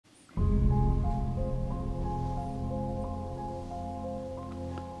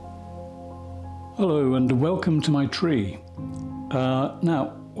Hello and welcome to my tree.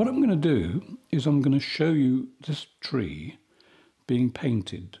 Now what I'm going to do is I'm going to show you this tree being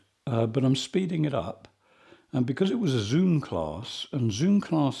painted, but I'm speeding it up, and because it was a Zoom class, and Zoom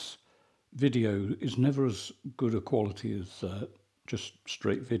class video is never as good a quality as just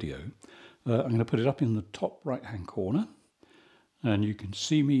straight video, I'm going to put it up in the top right hand corner, and you can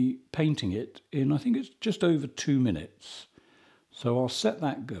see me painting it in, I think it's just over 2 minutes. So I'll set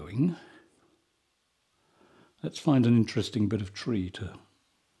that going. Let's find an interesting bit of tree to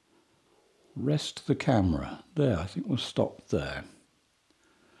rest the camera. There, I think we'll stop there.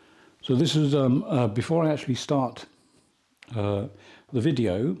 So this is, before I actually start the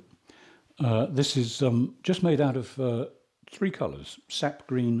video, this is just made out of 3 colours: sap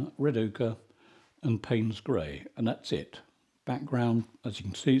green, red ochre and Payne's grey, and that's it. Background, as you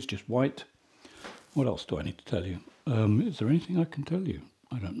can see, it's just white. What else do I need to tell you? Is there anything I can tell you?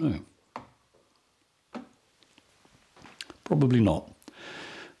 I don't know. Probably not.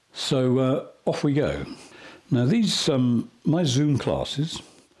 So off we go. Now these, my Zoom classes,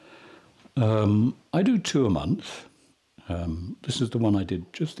 I do 2 a month. This is the one I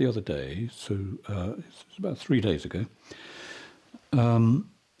did just the other day, so it's about 3 days ago.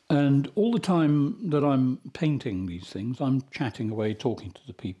 And all the time that I'm painting these things, I'm chatting away, talking to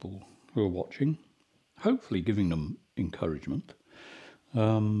the people who are watching, hopefully giving them encouragement.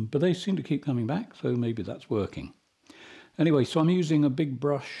 But they seem to keep coming back, so maybe that's working. Anyway, so I'm using a big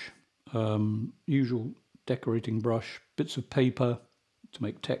brush, usual decorating brush, bits of paper to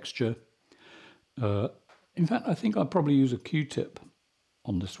make texture. In fact, I think I'll probably use a Q-tip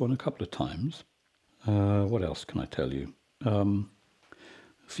on this one a couple of times. What else can I tell you? A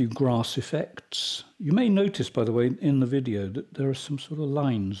few grass effects. You may notice, by the way, in the video that there are some sort of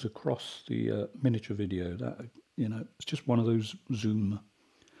lines across the miniature video. That, you know, it's just one of those Zoom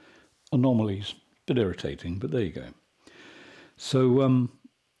anomalies. Bit irritating, but there you go. So,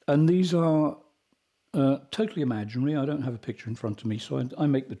 and these are totally imaginary. I don't have a picture in front of me, so I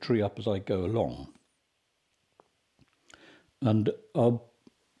make the tree up as I go along. And I'll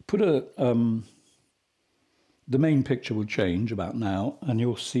put a, the main picture will change about now, and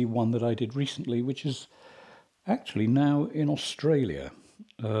you'll see one that I did recently, which is actually now in Australia.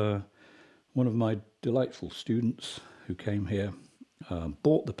 One of my delightful students who came here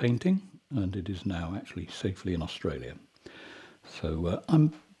bought the painting, and it is now actually safely in Australia. So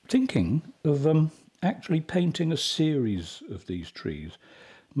I'm thinking of actually painting a series of these trees.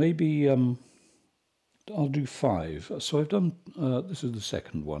 Maybe I'll do 5. So I've done, this is the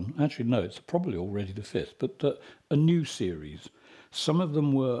 2nd one. Actually, no, it's probably already the 5th, but a new series. Some of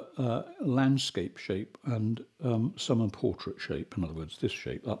them were landscape shape and some are portrait shape, in other words, this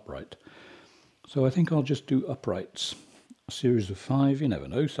shape, upright. So I think I'll just do uprights. A series of 5, you never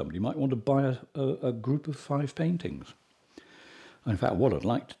know, somebody might want to buy a group of 5 paintings. In fact, what I'd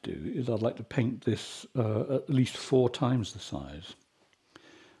like to do is I'd like to paint this at least 4 times the size.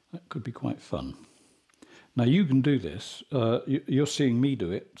 That could be quite fun. Now you can do this. You're seeing me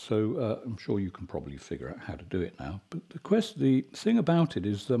do it, so I'm sure you can probably figure out how to do it now. But the thing about it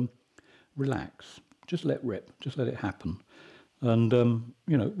is relax. Just let rip. Just let it happen. And,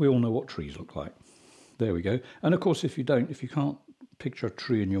 you know, we all know what trees look like. There we go. And of course, if you can't picture a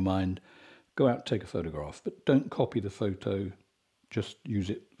tree in your mind, go out and take a photograph. But don't copy the photo. Just use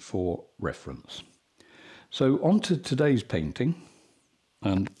it for reference. So on to today's painting,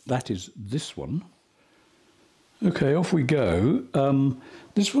 and that is this one. Okay, off we go.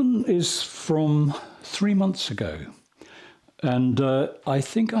 This one is from 3 months ago, and I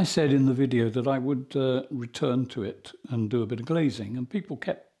think I said in the video that I would return to it and do a bit of glazing, and people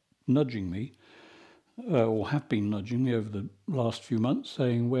kept nudging me, or have been nudging me over the last few months,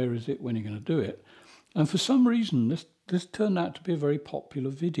 saying, where is it, when are you going to do it? And for some reason, this turned out to be a very popular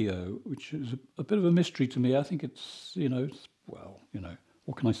video, which is a bit of a mystery to me. I think it's, you know, well, you know,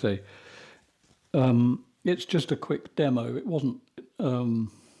 what can I say? It's just a quick demo. It wasn't,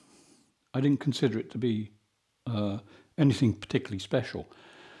 I didn't consider it to be anything particularly special.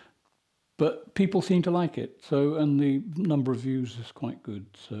 But people seem to like it, so, and the number of views is quite good.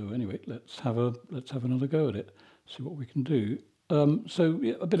 So anyway, let's have another go at it, see what we can do. So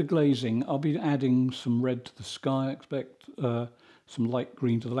yeah, a bit of glazing. I'll be adding some red to the sky, I expect, some light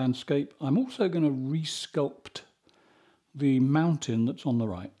green to the landscape. I'm also going to resculpt the mountain that's on the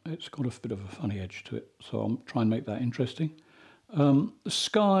right. It's got a bit of a funny edge to it, so I'll try and make that interesting. The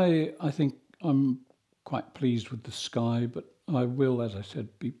sky, I think I'm quite pleased with the sky, but I will, as I said,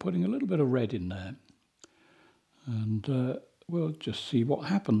 be putting a little bit of red in there. And we'll just see what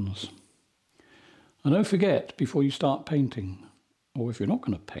happens. And don't forget, before you start painting, or if you're not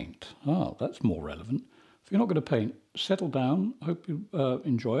going to paint, that's more relevant. If you're not going to paint, settle down, hope you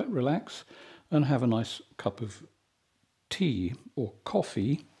enjoy it, relax, and have a nice cup of tea or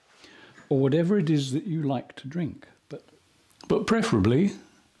coffee or whatever it is that you like to drink. But preferably,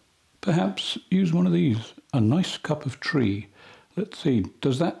 perhaps use one of these, a nice cup of tea. Let's see,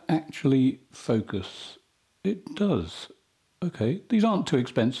 does that actually focus? It does. Okay, these aren't too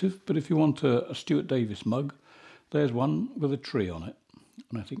expensive, but if you want a Stuart Davies mug, there's one with a tree on it.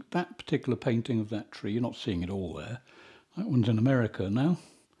 And I think that particular painting of that tree, you're not seeing it all there. That one's in America now.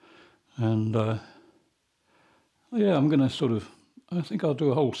 And yeah, I'm going to I think I'll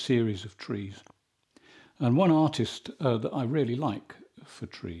do a whole series of trees. And one artist that I really like for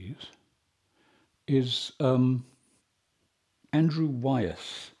trees is Andrew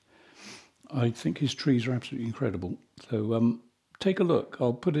Wyeth. I think his trees are absolutely incredible. So take a look.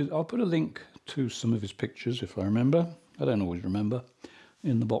 I'll put a link to some of his pictures if I remember. I don't always remember,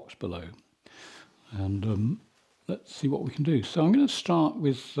 in the box below. And let's see what we can do. So I'm going to start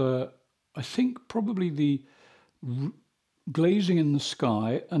with I think probably the glazing in the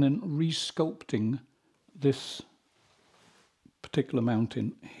sky and then resculpting this particular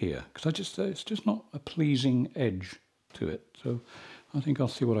mountain here, because it's just not a pleasing edge to it. So I think I'll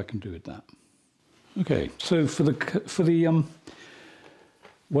see what I can do with that. Okay, so for the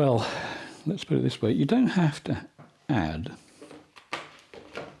well, let's put it this way: you don't have to add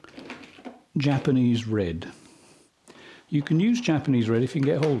Japanese red. You can use Japanese red if you can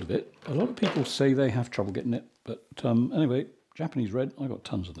get hold of it. A lot of people say they have trouble getting it, but anyway, Japanese red, I've got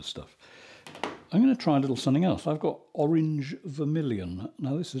tons of this stuff. I'm going to try a little something else. I've got orange vermilion.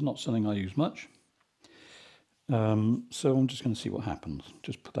 Now, this is not something I use much. So I'm just going to see what happens.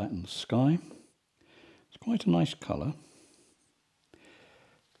 Just put that in the sky. It's quite a nice colour.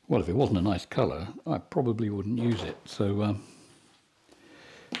 Well, if it wasn't a nice colour, I probably wouldn't use it. So,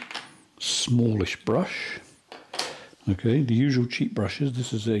 smallish brush. Okay, the usual cheap brushes.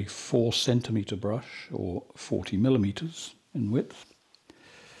 This is a 4 centimetre brush, or 40 millimetres in width.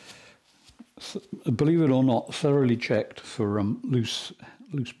 Believe it or not, thoroughly checked for loose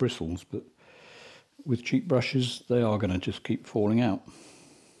bristles, but with cheap brushes, they are going to just keep falling out.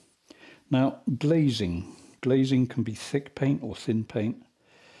 Now, glazing. Glazing can be thick paint or thin paint.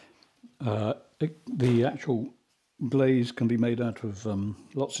 The actual glaze can be made out of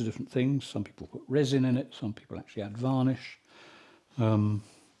lots of different things. Some people put resin in it, some people actually add varnish. But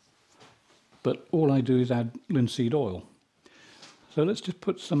all I do is add linseed oil. So let's just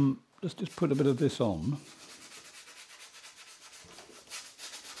put a bit of this on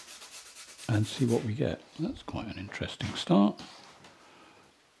and see what we get. That's quite an interesting start.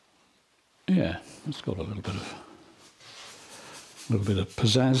 Yeah, it's got a little bit of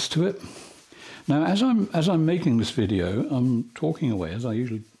pizzazz to it. Now, as I'm making this video, I'm talking away as I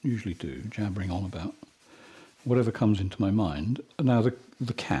usually do, jabbering on about whatever comes into my mind. Now,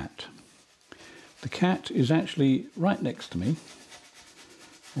 the cat is actually right next to me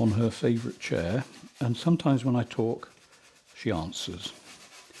on her favourite chair, and sometimes when I talk, she answers.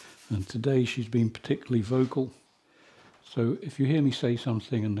 And today she's been particularly vocal. So if you hear me say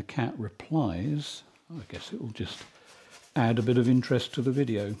something and the cat replies, I guess it will just add a bit of interest to the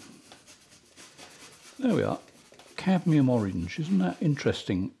video. There we are. Cadmium orange. Isn't that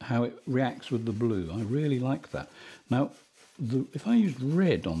interesting how it reacts with the blue? I really like that. Now, if I used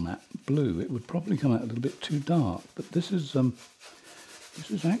red on that blue, it would probably come out a little bit too dark. But this is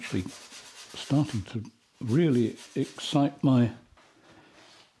actually starting to really excite my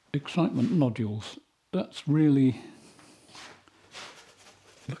excitement nodules. That's really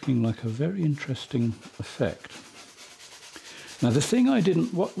looking like a very interesting effect. Now, the thing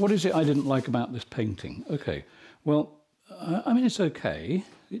what is it I didn't like about this painting? Okay, well, I mean, it's okay.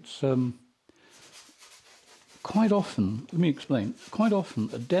 It's quite often, let me explain, quite often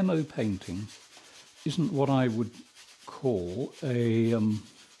a demo painting isn't what I would call a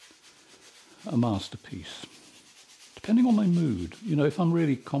masterpiece. Depending on my mood, you know, if I'm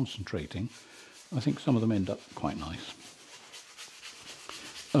really concentrating, I think some of them end up quite nice.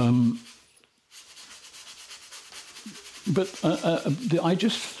 But I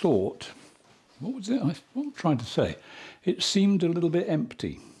just thought, what was it? What I'm trying to say? It seemed a little bit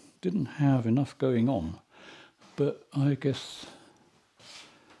empty. Didn't have enough going on. But I guess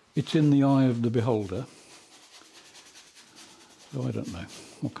it's in the eye of the beholder. So I don't know.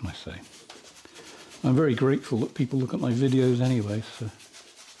 What can I say? I'm very grateful that people look at my videos anyway. So.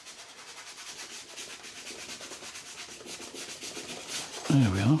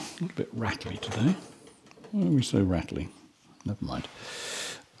 There we are. A little bit rattly today. Why are we so rattly? Never mind.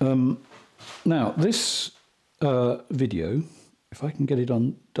 Now, this video if I can get it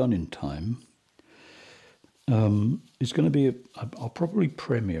done in time, it's going to be, I'll probably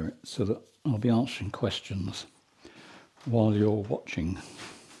premiere it so that I'll be answering questions while you're watching,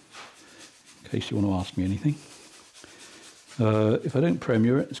 in case you want to ask me anything. If I don't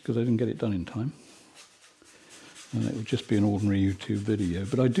premiere it, it's because I didn't get it done in time, and it would just be an ordinary YouTube video.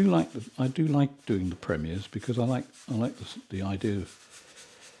 But I do like doing the premieres because I like the idea of,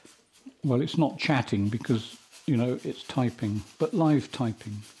 well, it's not chatting because, you know, it's typing, but live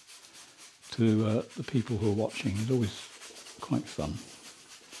typing to the people who are watching is always quite fun.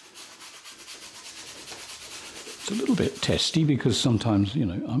 It's a little bit testy because sometimes, you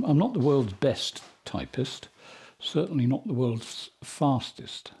know, I'm not the world's best typist, certainly not the world's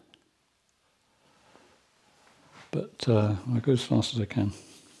fastest, but I go as fast as I can.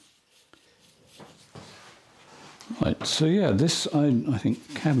 Right, so yeah, this, I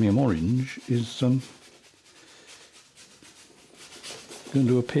think cadmium orange is going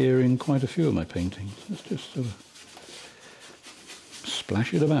to appear in quite a few of my paintings. Let's just sort of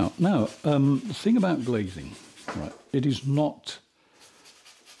splash it about. Now, the thing about glazing, right, it is not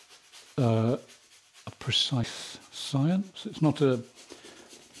a precise science. It's not an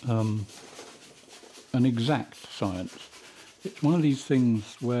exact science. It's one of these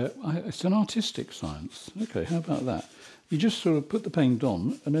things where it's an artistic science. Okay, how about that? You just sort of put the paint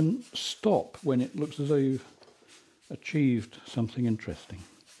on and then stop when it looks as though you've achieved something interesting.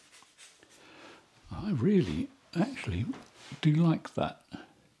 I really, actually, do like that.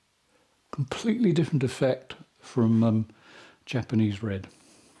 Completely different effect from Japanese red.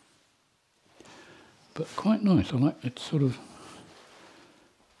 But quite nice. I like it. Sort of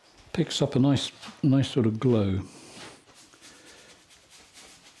picks up a nice sort of glow.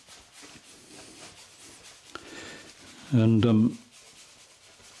 And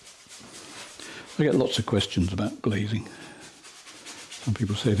I get lots of questions about glazing. Some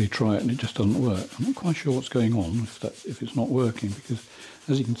people say they try it and it just doesn't work. I'm not quite sure what's going on if it's not working, because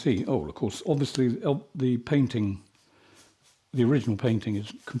as you can see, oh, of course, obviously the painting, the original painting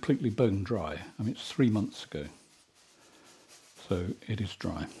is completely bone dry. I mean, it's 3 months ago, so it is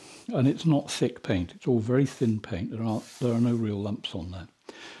dry, and it's not thick paint. It's all very thin paint. There are no real lumps on there.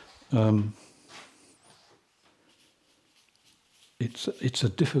 It's a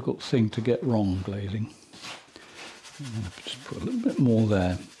difficult thing to get wrong, glazing. I'm going to just put a little bit more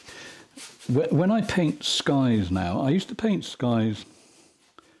there. When I paint skies now, I used to paint skies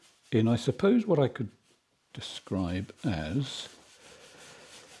in, I suppose, what I could describe as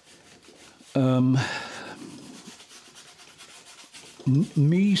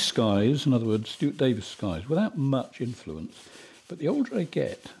me skies, in other words, Stuart Davies skies, without much influence. But the older I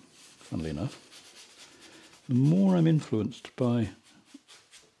get, funnily enough, the more I'm influenced by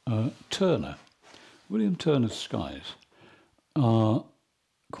Turner. William Turner's skies are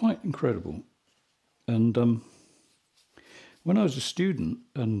quite incredible. And when I was a student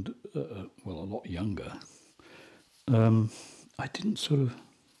and, well, a lot younger, I didn't sort of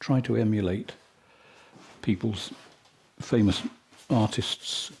try to emulate people's famous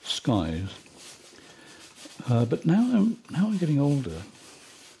artists' skies. But now I'm getting older.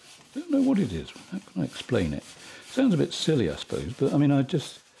 I don't know what it is. How can I explain it? Sounds a bit silly, I suppose, but I mean, I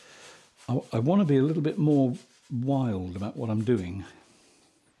want to be a little bit more wild about what I'm doing.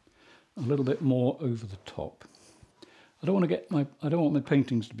 A little bit more over the top. I don't want my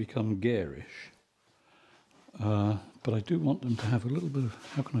paintings to become garish, but I do want them to have a little bit of,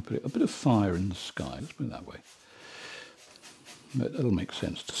 how can I put it, a bit of fire in the sky, let's put it that way. That'll make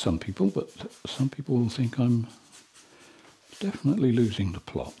sense to some people, but some people will think I'm definitely losing the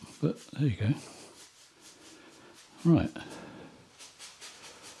plot, but there you go. Right.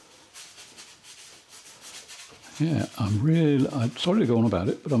 Yeah, I'm sorry to go on about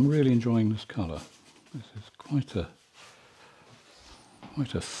it, but I'm really enjoying this colour. This is quite a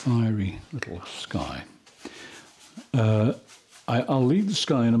fiery little sky. I'll leave the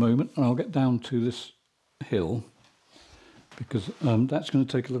sky in a moment and I'll get down to this hill, because that's going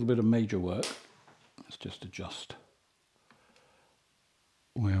to take a little bit of major work. Let's just adjust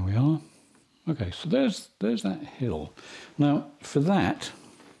where we are. Okay, so there's that hill. Now, for that,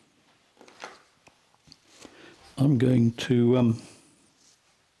 I'm going to,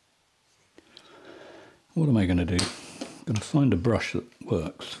 what am I going to do? I'm going to find a brush that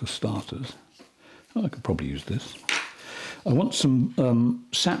works for starters. Oh, I could probably use this. I want some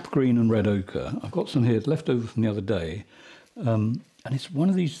sap green and red ochre. I've got some here left over from the other day. And it's one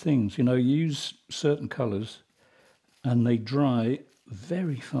of these things, you know, you use certain colours and they dry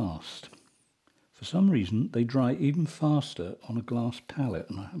very fast. For some reason, they dry even faster on a glass palette,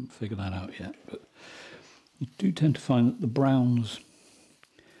 and I haven't figured that out yet. But you do tend to find that the browns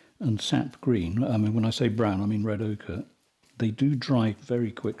and sap green, I mean, when I say brown, I mean red ochre, they do dry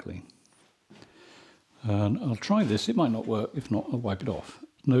very quickly. And I'll try this, it might not work, if not, I'll wipe it off.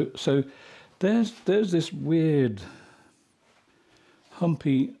 No, so there's this weird,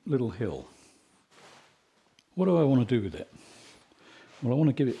 humpy little hill. What do I want to do with it? Well, I want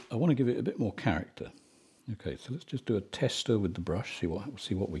to give it a bit more character. Okay, so let's just do a tester with the brush, see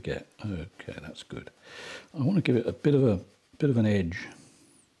what we get. Okay, that's good. I want to give it a bit of an edge.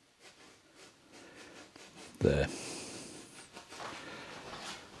 There.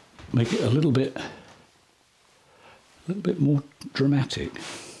 Make it a little bit more dramatic.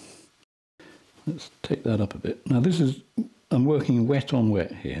 Let's take that up a bit. Now I'm working wet on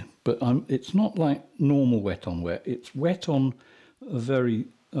wet here, but it's not like normal wet on wet. It's wet on a very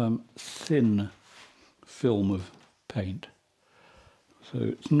thin film of paint. So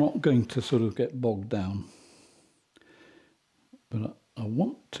it's not going to sort of get bogged down. But I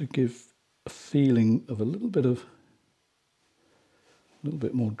want to give a feeling of a little bit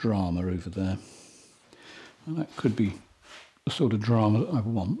more drama over there. And that could be the sort of drama that I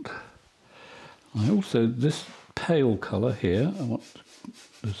want. I also, this pale colour here,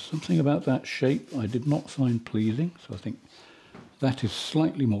 there's something about that shape I did not find pleasing, so I think that is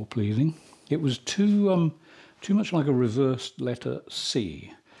slightly more pleasing. It was too much like a reversed letter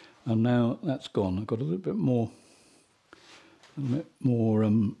C, and now that's gone. I've got a little bit more, I don't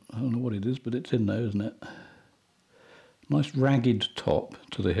know what it is, but it's in there, isn't it? Nice ragged top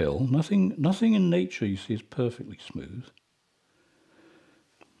to the hill. Nothing in nature, you see, is perfectly smooth.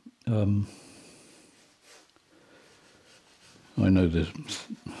 I know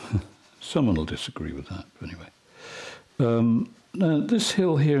someone will disagree with that, but anyway. Now, this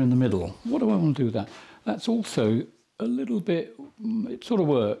hill here in the middle, what do I want to do with that? That's also a little bit, it sort of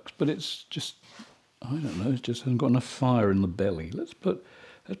works, but it's just, I don't know, it just hasn't got enough fire in the belly. Let's put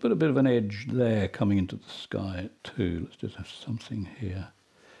a bit of an edge there coming into the sky too. Let's just have something here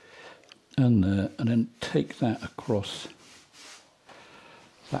and there, and then take that across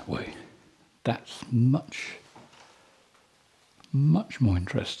that way. That's much more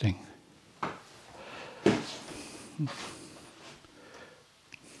interesting.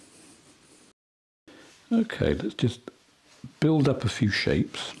 Okay, let's just build up a few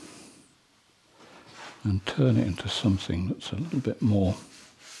shapes and turn it into something that's a little bit more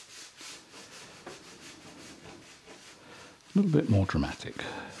dramatic.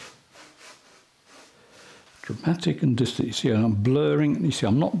 Dramatic and distant. You see, I'm blurring. You see,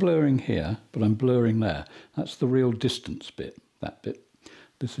 I'm not blurring here, but I'm blurring there. That's the real distance bit, that bit.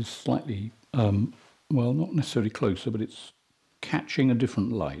 This is slightly, well, not necessarily closer, but it's catching a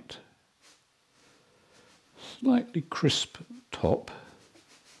different light. Slightly crisp top.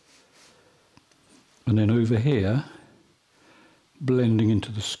 And then over here, blending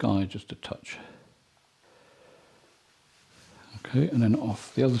into the sky just a touch. Okay, and then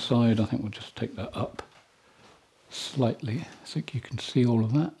off the other side, I think we'll just take that up slightly. I think you can see all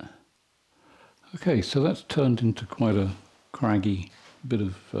of that. Okay, so that's turned into quite a craggy bit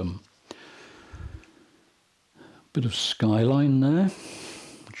of skyline there.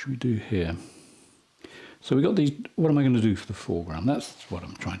 What should we do here? So we got these. What am I going to do for the foreground? That's what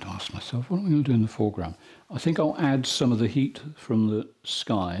I'm trying to ask myself. What am I going to do in the foreground? I think I'll add some of the heat from the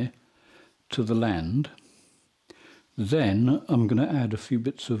sky to the land. Then I'm going to add a few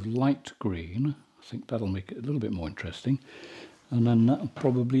bits of light green. I think that'll make it a little bit more interesting. And then that'll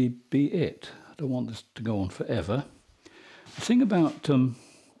probably be it. I don't want this to go on forever. The thing about,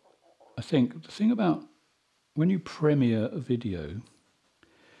 I think, the thing about when you premiere a video,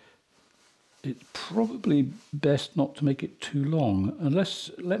 it's probably best not to make it too long. Unless,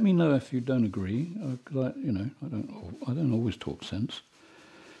 let me know if you don't agree. Because I don't always talk sense.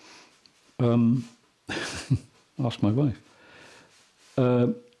 Ask my wife.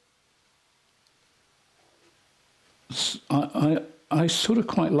 I sort of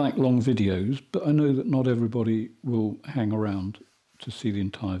quite like long videos, but I know that not everybody will hang around to see the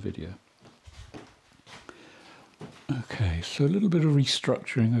entire video. Okay, so a little bit of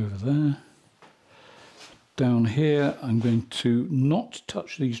restructuring over there. Down here, I'm going to not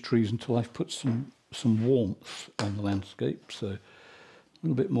touch these trees until I've put some warmth on the landscape. So a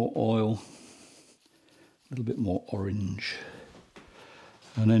little bit more oil, a little bit more orange,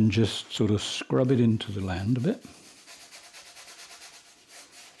 and then just sort of scrub it into the land a bit.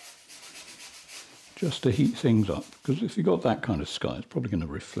 Just to heat things up, because if you've got that kind of sky, it's probably going to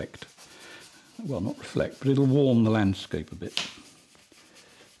reflect. Well, not reflect, but it'll warm the landscape a bit.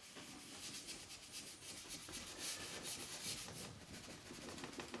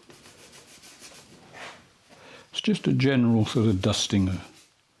 It's just a general sort of dusting of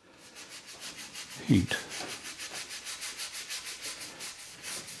heat.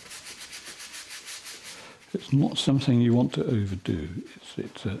 It's not something you want to overdo.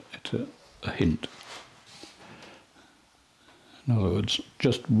 It's a hint. In other words,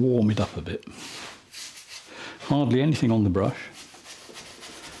 just warm it up a bit. Hardly anything on the brush,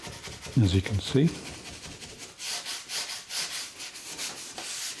 as you can see.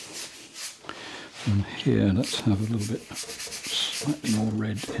 And here, let's have a little bit slightly more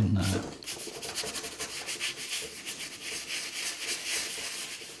red in there.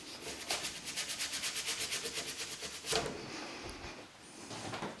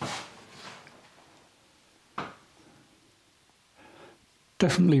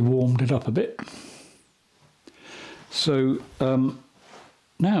 Definitely warmed it up a bit. So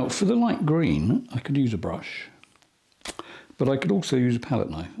now for the light green, I could use a brush, but I could also use a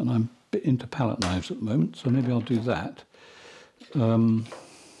palette knife, and I'm a bit into palette knives at the moment, so maybe I'll do that. So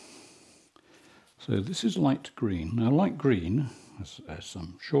this is light green. Now light green, as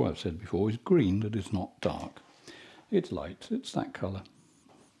I'm sure I've said before, is green that is not dark. It's light, it's that colour.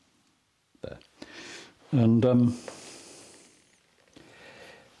 There. And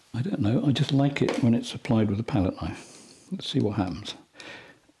I don't know, I just like it when it's applied with a palette knife. Let's see what happens.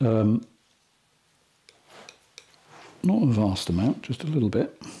 Not a vast amount, just a little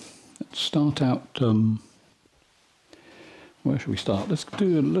bit. Let's start out, where should we start? Let's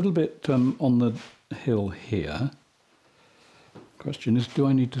do a little bit on the hill here. Question is, do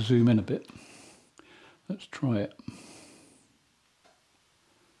I need to zoom in a bit? Let's try it.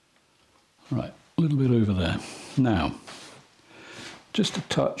 Right, a little bit over there. Now, just a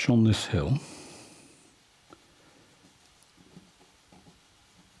touch on this hill.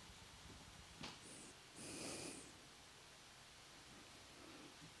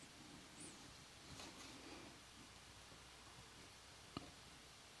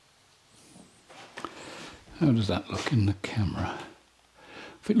 How does that look in the camera?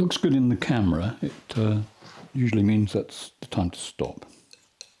 If it looks good in the camera, it usually means that's the time to stop.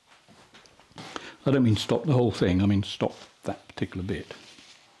 I don't mean stop the whole thing, I mean stop that particular bit.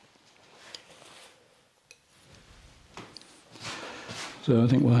 So I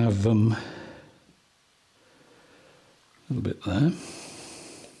think we'll have a little bit there.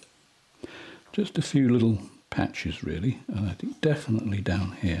 Just a few little patches really, and I think definitely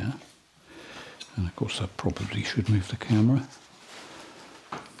down here. And of course I probably should move the camera.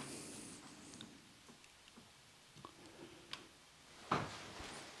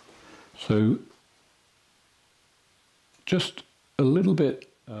 So just a little bit,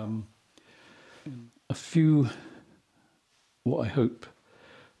 a few, what I hope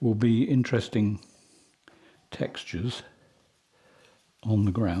will be interesting textures on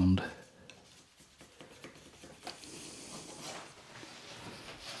the ground.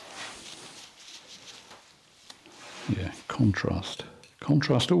 Yeah, contrast.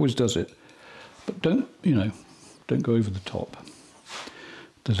 Contrast always does it, but don't go over the top.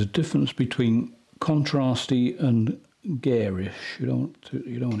 There's a difference between contrasty and garish. You don't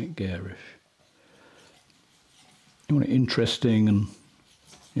want it garish. You want it interesting, and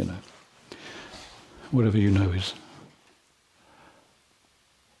whatever is.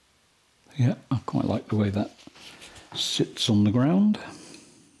 Yeah, I quite like the way that sits on the ground.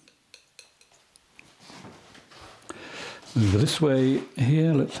 Over this way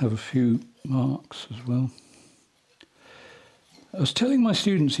here, let's have a few marks as well. I was telling my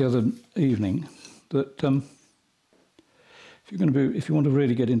students the other evening that if you want to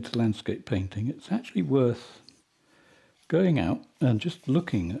really get into landscape painting, it's actually worth going out and just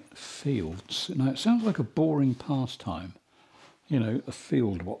looking at fields. Now it sounds like a boring pastime, a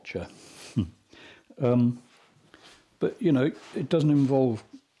field watcher. But it doesn't involve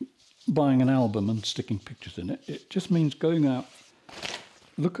buying an album and sticking pictures in it. It just means going out,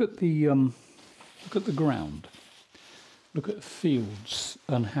 look at the ground, look at fields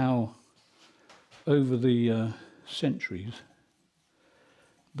and how over the centuries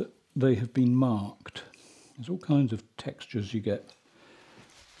that they have been marked. There's all kinds of textures you get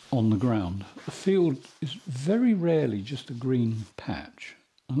on the ground. A field is very rarely just a green patch,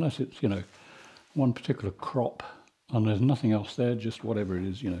 unless it's one particular crop and there's nothing else there, just whatever it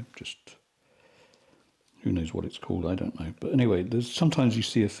is, just who knows what it's called, I don't know. But anyway, sometimes you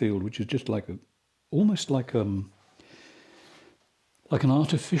see a field which is just almost like an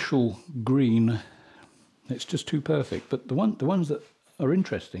artificial green. It's just too perfect. But the ones that are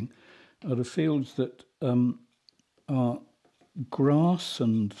interesting are the fields that are grass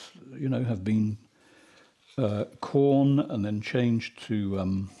and have been corn and then changed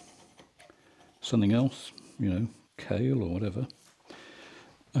to something else, you know, kale or whatever,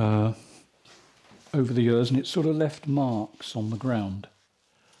 over the years, and it's sort of left marks on the ground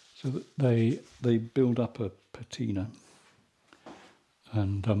so that they build up a patina,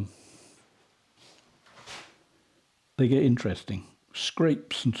 and they get interesting.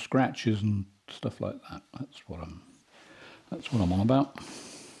 Scrapes and scratches and stuff like that. That's what I'm on about.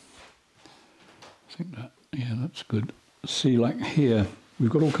 I think that, yeah, that's good. See, like here, we've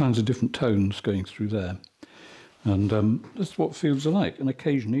got all kinds of different tones going through there. And that's what fields are like. And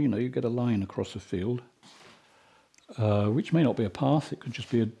occasionally, you know, you get a line across a field, which may not be a path. It could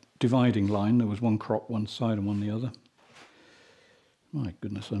just be a dividing line. There was one crop one side and one the other. My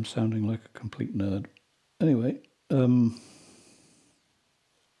goodness, I'm sounding like a complete nerd. Anyway, you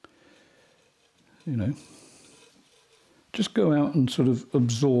know, just go out and sort of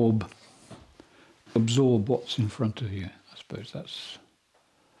absorb what's in front of you. I suppose that's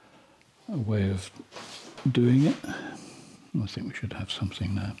a way of doing it. I think we should have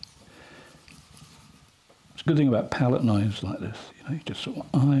something there. It's a good thing about palette knives like this, you know, you just sort of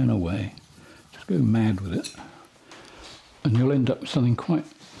iron away, just go mad with it, and you'll end up with something quite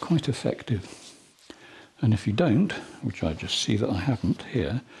effective. And if you don't, which I just see that I haven't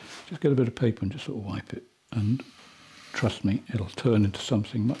here, just get a bit of paper and just sort of wipe it, and trust me, it'll turn into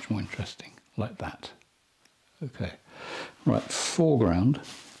something much more interesting, like that. Okay, right, foreground.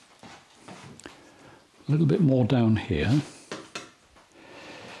 A little bit more down here.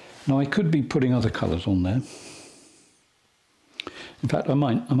 Now I could be putting other colours on there. In fact, I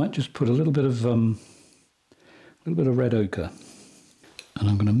might just put a little bit of red ochre, and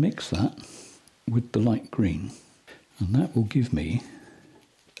I'm going to mix that with the light green, and that will give me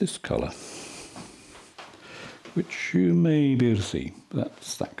this colour, which you may be able to see.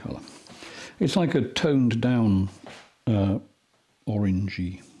 That's that colour. It's like a toned down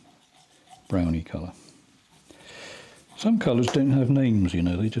orangey, browny colour. Some colours don't have names, you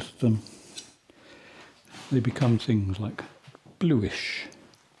know, they just, they become things like bluish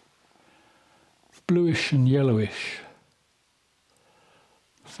and yellowish.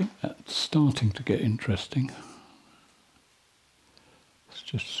 I think that's starting to get interesting. Let's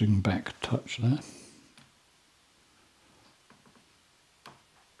just zoom back a touch there.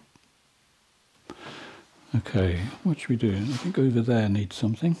 Okay, what should we do? I think over there needs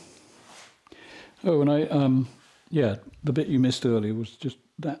something. Oh, and yeah, the bit you missed earlier was just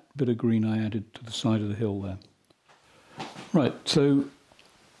that bit of green I added to the side of the hill there. Right, so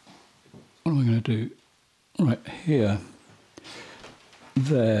what am I going to do? Right, here,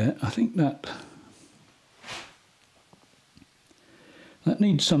 there, I think that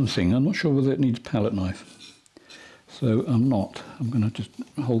needs something. I'm not sure whether it needs a palette knife. So I'm going to just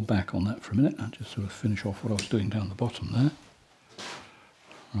hold back on that for a minute and just sort of finish off what I was doing down the bottom there.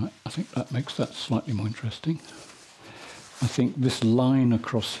 Right, I think that makes that slightly more interesting. I think this line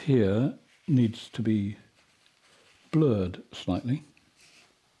across here needs to be blurred slightly.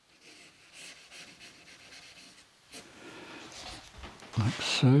 Like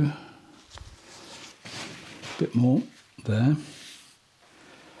so. A bit more there.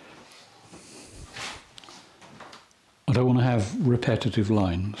 I don't want to have repetitive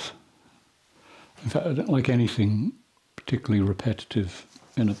lines. In fact, I don't like anything particularly repetitive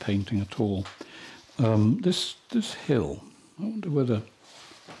in a painting at all. This hill, I wonder whether,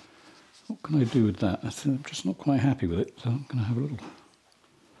 what can I do with that? I'm just not quite happy with it, so I'm going to have a little,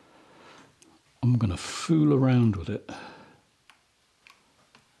 I'm going to fool around with it.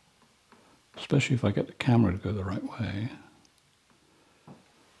 Especially if I get the camera to go the right way.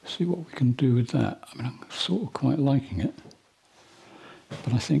 See what we can do with that. I mean, I'm sort of quite liking it,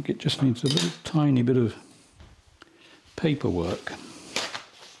 but I think it just needs a little tiny bit of paperwork.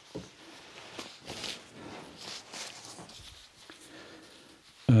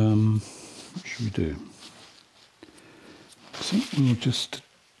 What should we do? I think we'll just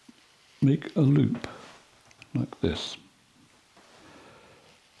make a loop like this,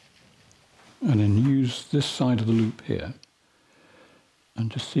 and then use this side of the loop here,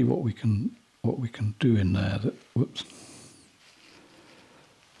 and just see what we can do in there that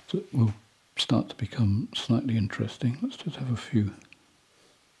will start to become slightly interesting. Let's just have a few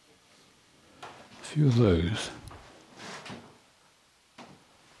of those.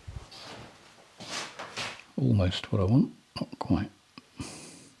 Almost what I want, not quite.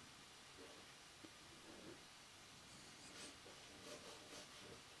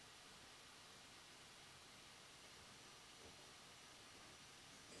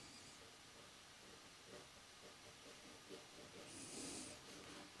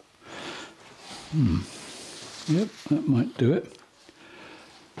 Yep, that might do it.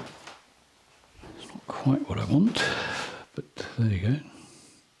 quite what I want, but there you go.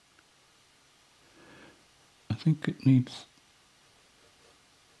 I think it needs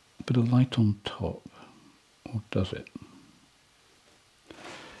a bit of light on top, or does it?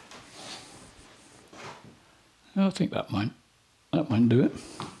 I think that might do it.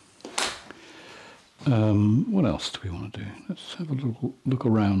 What else do we want to do? Let's have a little look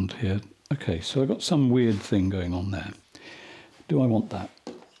around here. Okay, so I've got some weird thing going on there. Do I want that?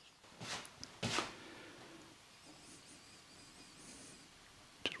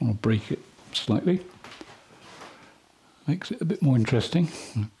 Just want to break it slightly. Makes it a bit more interesting.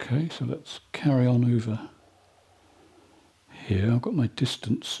 Okay, so let's carry on over here. I've got my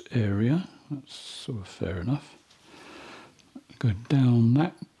distance area. That's sort of fair enough. Go down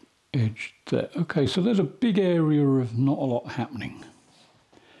that edge there. Okay, so there's a big area of not a lot happening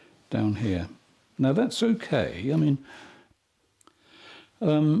down here. Now that's okay, I mean,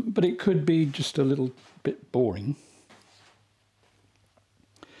 but it could be just a little bit boring.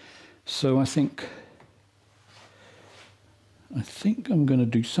 So I think I'm going to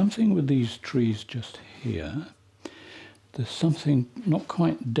do something with these trees just here. There's something not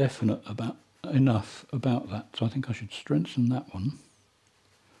quite definite enough about that, so I think I should strengthen that one.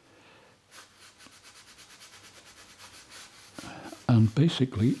 And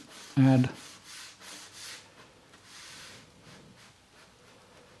basically add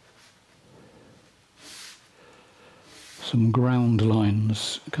some ground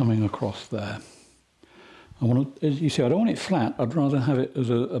lines coming across there. I want to, as you see, I don't want it flat. I'd rather have it as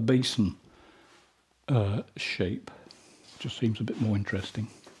a basin shape. Just seems a bit more interesting.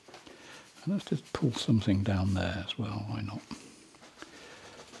 And let's just pull something down there as well. Why not?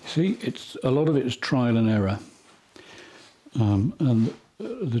 See, it's a lot of it is trial and error. And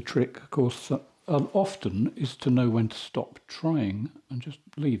the trick, of course, often is to know when to stop trying and just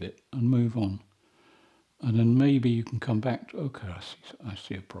leave it and move on. And then maybe you can come back to, okay, I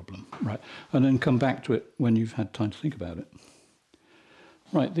see a problem, right. And then come back to it when you've had time to think about it.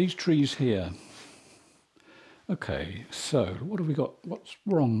 Right, these trees here. Okay, so what have we got? What's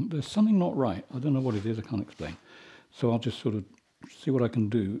wrong? There's something not right. I don't know what it is, I can't explain. So I'll just sort of see what I can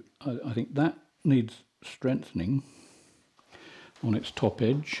do. I think that needs strengthening on its top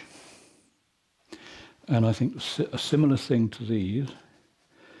edge. And I think a similar thing to these,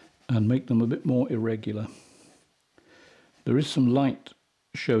 and make them a bit more irregular. There is some light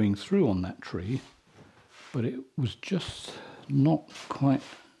showing through on that tree, but it was just not quite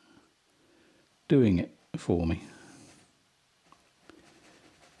doing it for me.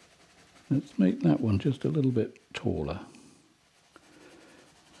 Let's make that one just a little bit taller.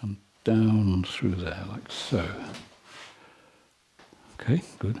 And down through there, like so. Okay,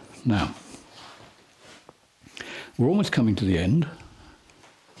 good. Now, we're almost coming to the end.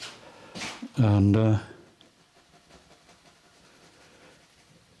 And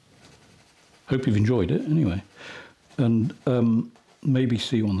hope you've enjoyed it anyway. And maybe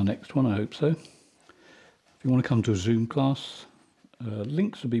see you on the next one, I hope so. If you want to come to a Zoom class,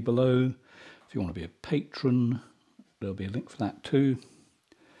 links will be below. If you want to be a patron, there'll be a link for that too.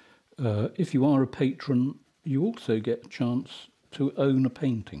 If you are a patron, you also get a chance to own a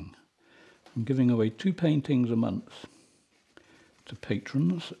painting. I'm giving away 2 paintings a month to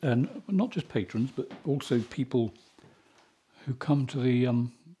patrons, and not just patrons, but also people who come to the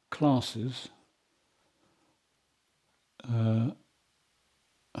classes. I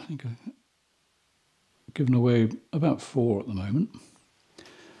think I've given away about 4 at the moment.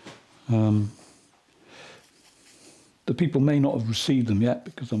 The people may not have received them yet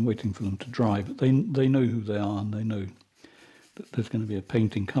because I'm waiting for them to dry, but they know who they are and they know that there's going to be a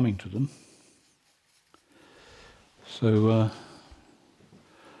painting coming to them. So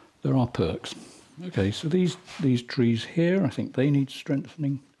there are perks. Okay, so these trees here, I think they need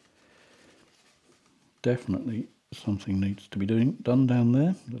strengthening. Definitely something needs to be done down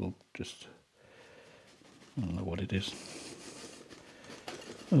there. A little, just, I don't know what it is.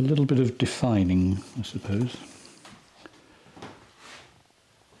 A little bit of defining, I suppose.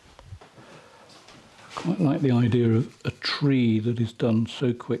 Quite like the idea of a tree that is done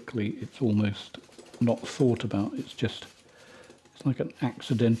so quickly it's almost not thought about. It's like an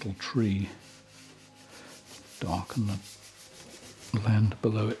accidental tree. Darken the land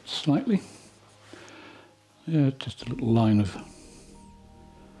below it slightly. Yeah, just a little line of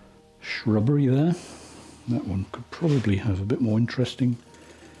shrubbery there. That one could probably have a bit more interesting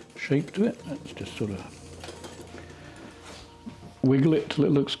shape to it. Let's just sort of wiggle it till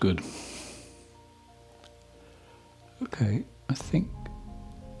it looks good. Okay, I think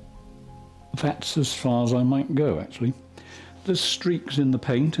that's as far as I might go actually. There's streaks in the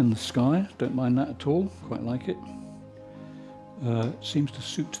paint in the sky, don't mind that at all, quite like it. Seems to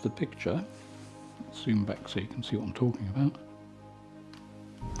suit the picture. Let's zoom back so you can see what I'm talking about.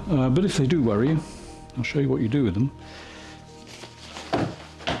 But if they do worry you, I'll show you what you do with them.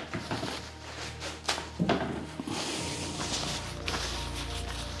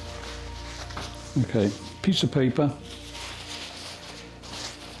 Okay, piece of paper.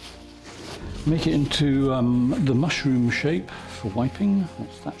 Make it into the mushroom shape for wiping.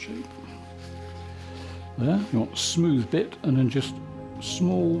 That's that shape. There, you want a smooth bit and then just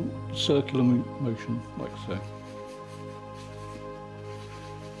small circular motion like so.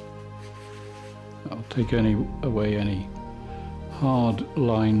 That'll take away any hard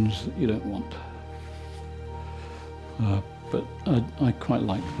lines that you don't want. But I quite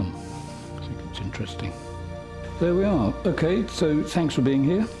like them. I think it's interesting. There we are. Okay, so thanks for being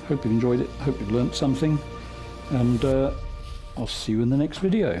here. Hope you've enjoyed it. Hope you've learnt something. And I'll see you in the next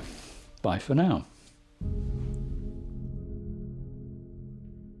video. Bye for now.